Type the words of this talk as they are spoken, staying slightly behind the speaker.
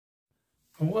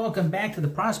Welcome back to the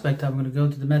Prospect Hub. I'm going to go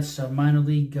to the Mets minor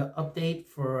league update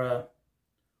for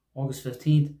August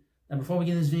 15th. Now, before we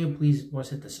get this video, please, of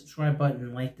course, hit the subscribe button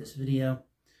and like this video.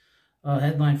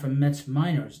 Headline from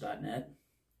MetsMinors.net.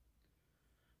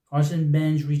 Carson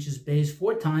Benge reaches base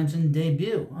 4 times in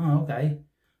debut. Oh, okay.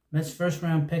 Mets first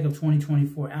round pick of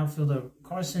 2024 outfielder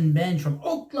Carson Benge from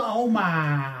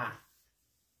Oklahoma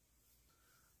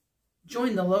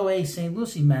joined the low A St.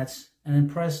 Lucie Mets and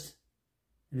impressed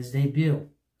in his debut.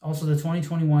 Also, the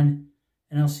 2021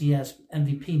 NLCS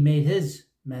MVP made his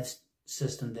Mets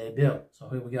system debut. So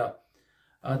here we go.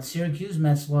 The Syracuse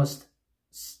Mets lost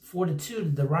 4-2 to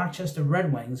the Rochester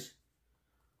Red Wings.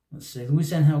 Let's see.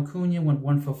 Luis Angel Acuna went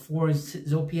 1 for 4.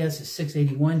 His OPS is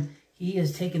 681. He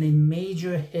has taken a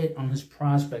major hit on his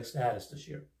prospect status this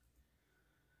year.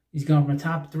 He's gone from a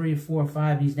top 3 or 4 or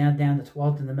 5. He's now down to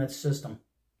 12th in the Mets system.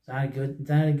 It's not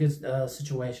a good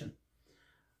situation.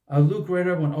 Luke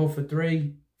Ritter went 0 for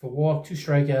 3 for walk, 2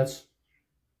 strikeouts.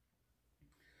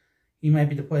 He might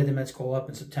be the player the Mets call up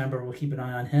in September. We'll keep an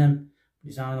eye on him.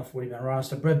 He's on the 40-man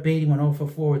roster. Brett Beatty went 0 for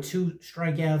 4 with 2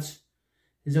 strikeouts.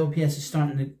 His OPS is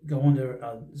starting to go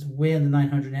under, it's way under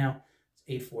 900 now. It's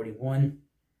 841.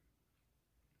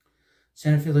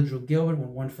 Center fielder Drew Gilbert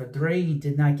went 1 for 3. He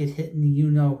did not get hit in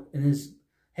the in his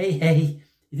hey.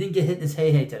 He didn't get hit in his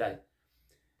hey today.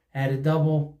 Had a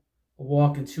double, a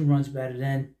walk, and 2 runs batted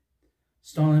in.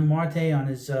 Starlin Marte on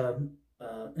his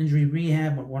injury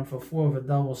rehab went 1 for 4 with a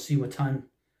double. See what time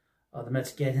the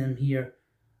Mets get him here.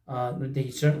 They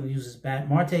can certainly use his bat.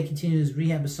 Marte continued his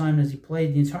rehab assignment as he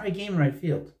played the entire game in right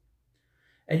field.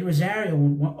 Eddie Rosario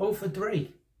went 0 for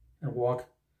 3 and a walk.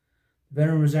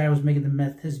 Veteran Rosario was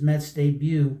making his Mets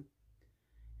debut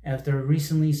after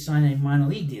recently signing a minor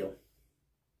league deal.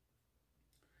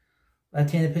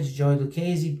 Left-handed pitcher Joey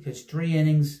Lucchesi pitched 3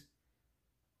 innings,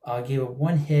 gave up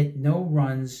 1 hit, no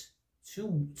runs,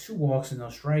 2 walks, and no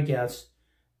strikeouts.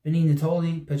 Vinny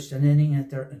Natoli pitched an inning and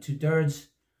 2/3.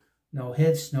 No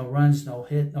hits, no runs, no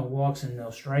walks, and no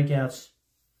strikeouts.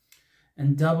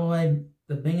 And Double-A,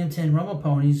 the Binghamton Rumble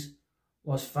Ponies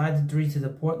lost 5-3 to the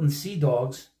Portland Sea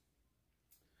Dogs.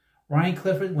 Ryan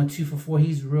Clifford went 2 for 4.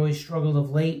 He's really struggled of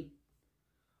late.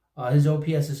 His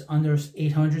OPS is under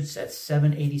 800 at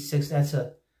 786. That's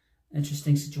an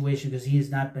interesting situation because he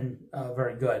has not been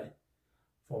very good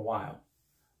for a while.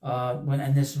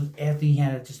 And this was after he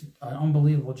had just an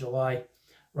unbelievable July.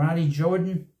 Roddy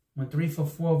Jordan went 3 for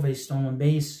 4 with a stolen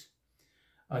base.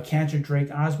 Catcher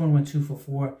Drake Osborne went 2 for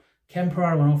 4. Kevin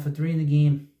Parada went 0 for 3 in the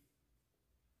game.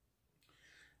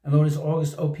 And lowered his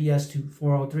August OPS to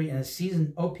 403 and his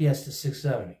season OPS to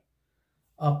 670.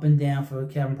 Up and down for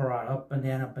Kevin Parada. Up and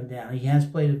down, up and down. He has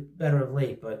played better of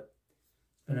late, but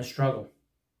it's been a struggle.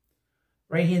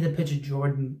 Right-handed pitcher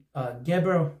Jordan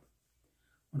Gebro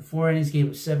went 4 innings, gave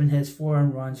up 7 hits, 4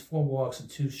 earned runs, 4 walks, and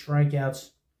 2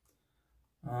 strikeouts.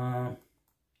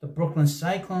 The Brooklyn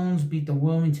Cyclones beat the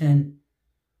Wilmington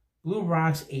Blue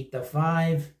Rocks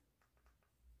 8-5.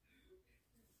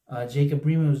 Jacob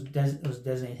Bremer was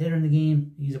designated hitter in the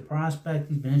game. He's a prospect.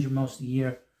 He's been injured most of the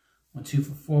year. Went 2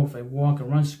 for 4 with a walk, a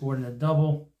run scored, and a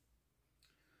double.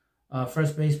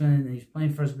 First baseman, and he's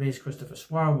playing first base, Christopher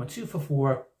Suarez, went 2 for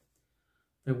 4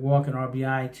 with a walk, an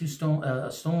RBI,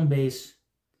 a stolen base,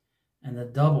 and a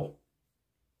double.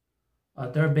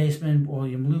 Third baseman,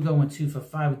 William Lugo, went 2 for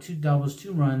 5 with 2 doubles,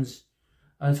 2 runs.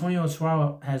 Antonio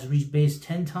Suarez has reached base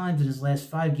 10 times in his last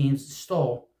 5 games and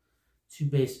stole 2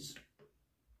 bases.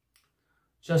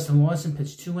 Justin Lawson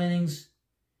pitched 2 innings,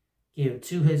 gave up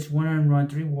 2 hits, 1 earned run,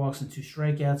 3 walks, and 2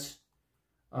 strikeouts.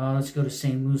 Let's go to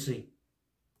St. Lucie.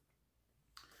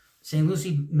 St.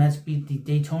 Lucie Mets beat the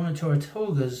Daytona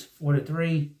Tortugas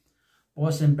 4-3.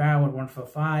 Boston Barrow went 1 for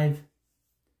 5.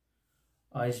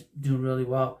 He's doing really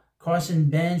well. Carson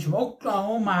Benge from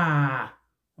Oklahoma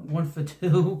went 1 for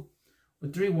 2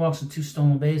 with 3 walks and 2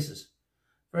 stolen bases.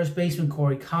 First baseman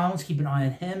Corey Collins, keep an eye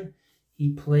on him.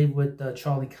 He played with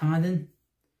Charlie Condon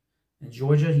in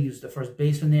Georgia. He was the first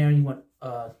baseman there. He went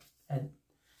had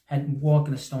a walk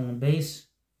and a stolen base.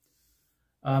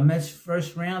 Mets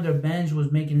first rounder Benge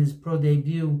was making his pro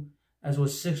debut, as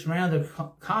was 6th rounder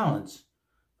Collins.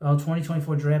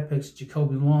 2024 draft picks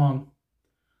Jacoby Long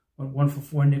went 1 for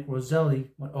 4. Nick Roselli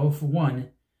went 0 for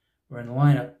 1. We're in the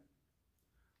lineup.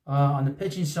 On the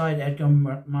pitching side, Edgar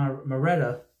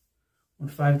Moreta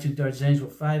went 5 2/3 innings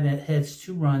with 5 hits,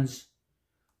 2 runs,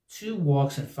 2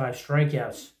 walks, and 5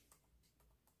 strikeouts.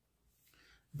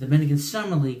 Dominican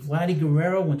Summer League, Vladdy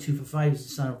Guerrero went 2 for 5. He's the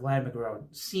son of Vladimir Guerrero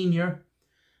Sr.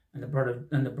 and the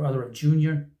brother of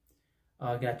Junior.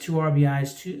 Got 2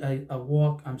 RBIs,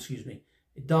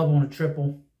 a double and a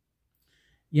triple.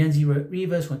 Yenzi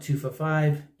Rivas went 2 for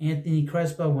 5. Anthony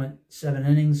Crespo went 7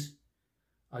 innings.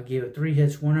 Gave up 3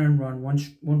 hits, 1 earned run,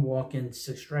 1 walk, and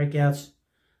 6 strikeouts.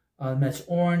 Mets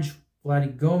Orange,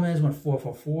 Vladdy Gomez went 4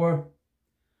 for 4.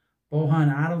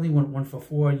 Bohan Adderley went 1 for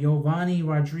 4. Giovanni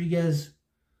Rodriguez,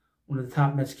 one of the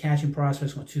top Mets catching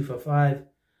prospects, went 2 for 5.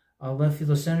 Left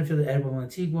fielder, center fielder Edward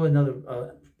Antigua,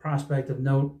 another prospect of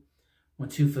note,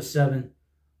 went 2 for 7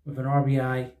 with an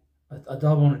RBI, a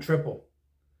double and a triple.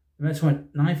 The Mets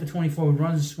went 9 for 24 with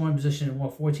runs in scoring position and won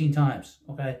 14 times.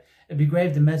 Okay, it'd be great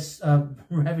if the Mets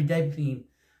everyday team,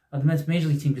 the Mets Major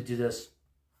League team could do this.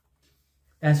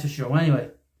 That's for sure. Well, anyway,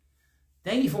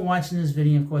 thank you for watching this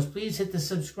video. Of course, please hit the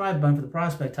subscribe button for the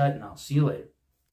Prospect Hut, and I'll see you later.